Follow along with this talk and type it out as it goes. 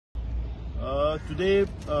Today,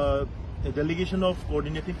 a delegation of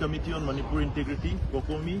Coordinating Committee on Manipur Integrity,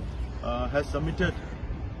 COCOMI, has submitted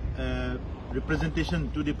a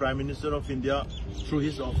representation to the Prime Minister of India through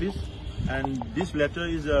his office, and this letter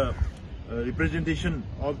is a representation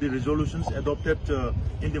of the resolutions adopted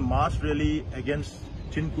in the mass rally against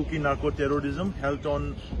Chin-Kuki narco-terrorism held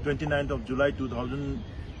on 29th of July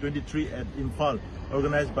 2023 at Imphal,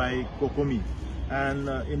 organized by COCOMI. And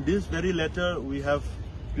in this very letter, we have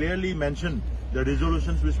clearly mentioned the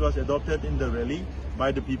resolutions which was adopted in the rally by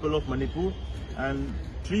the people of Manipur, and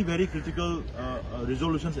three very critical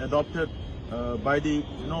resolutions adopted by the,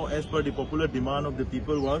 as per the popular demand of the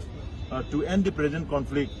people was to end the present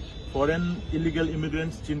conflict. Foreign illegal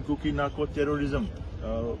immigrants, Chin-Kuki narco-terrorism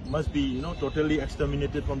must be, totally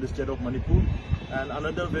exterminated from the state of Manipur. And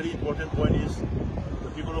another very important point is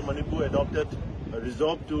the people of Manipur adopted a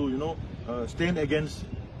resolve to, stand against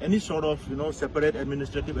any sort of, separate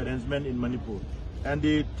administrative arrangement in Manipur. And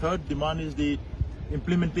the third demand is the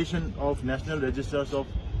implementation of national registers of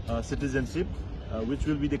citizenship, which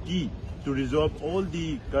will be the key to resolve all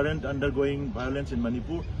the current undergoing violence in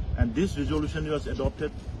Manipur. And this resolution was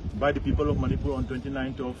adopted by the people of Manipur on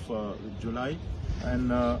 29th of July. And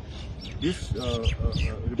this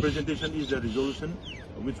representation is a resolution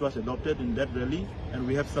which was adopted in that rally, and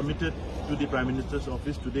we have submitted to the Prime Minister's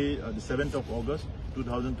office today, the 7th of August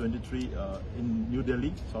 2023 in New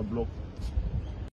Delhi, South Block.